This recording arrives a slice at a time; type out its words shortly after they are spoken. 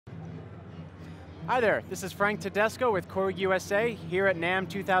Hi there, this is Frank Tedesco with Korg USA here at NAMM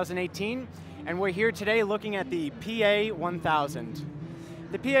 2018, and we're here today looking at the PA1000.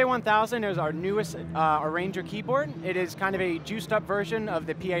 The PA1000 is our newest arranger keyboard. It is kind of a juiced up version of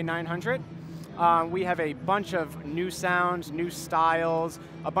the PA900. We have a bunch of new sounds, new styles,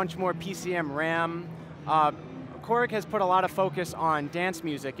 a bunch more PCM RAM. Korg has put a lot of focus on dance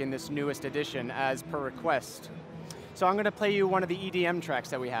music in this newest edition as per request. So I'm going to play you one of the EDM tracks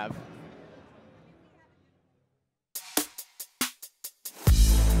that we have.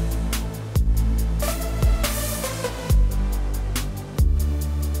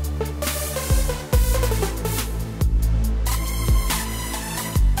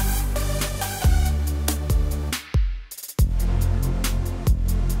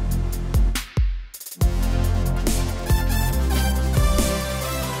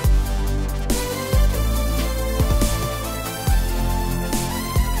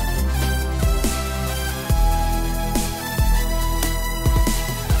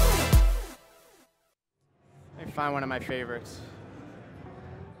 Find one of my favorites.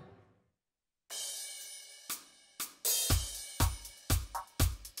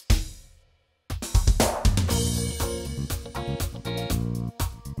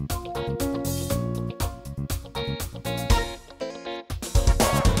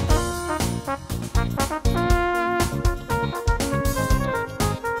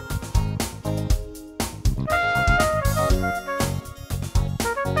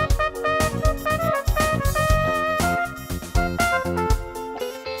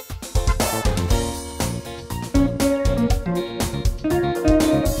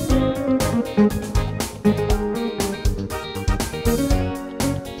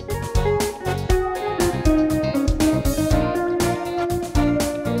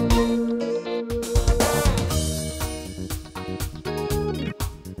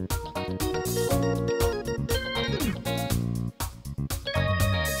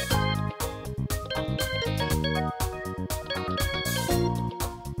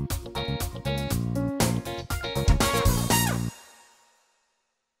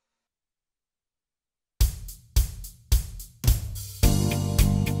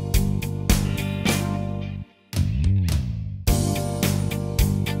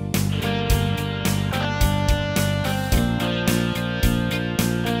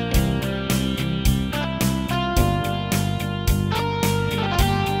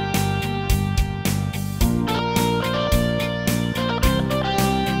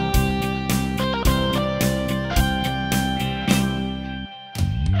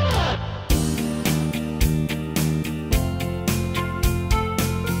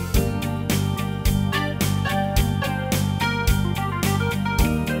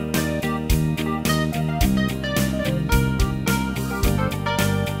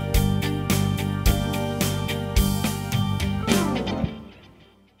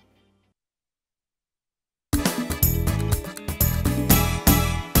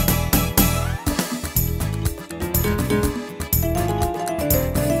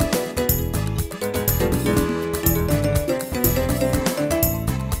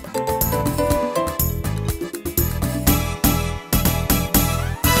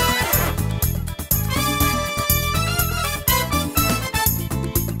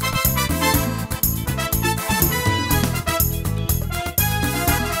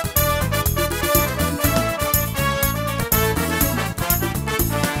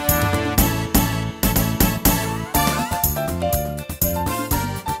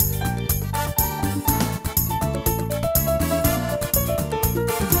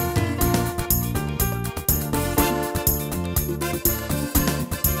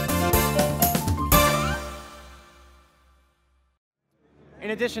 In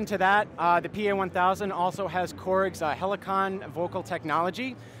addition to that, the PA1000 also has Korg's Helicon vocal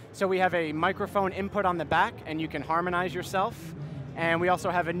technology. So we have a microphone input on the back, and you can harmonize yourself. And we also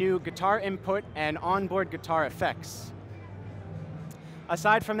have a new guitar input and onboard guitar effects.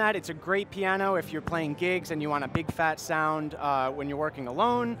 Aside from that, it's a great piano if you're playing gigs and you want a big fat sound when you're working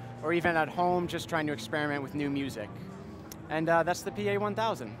alone, or even at home just trying to experiment with new music. And that's the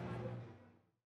PA1000.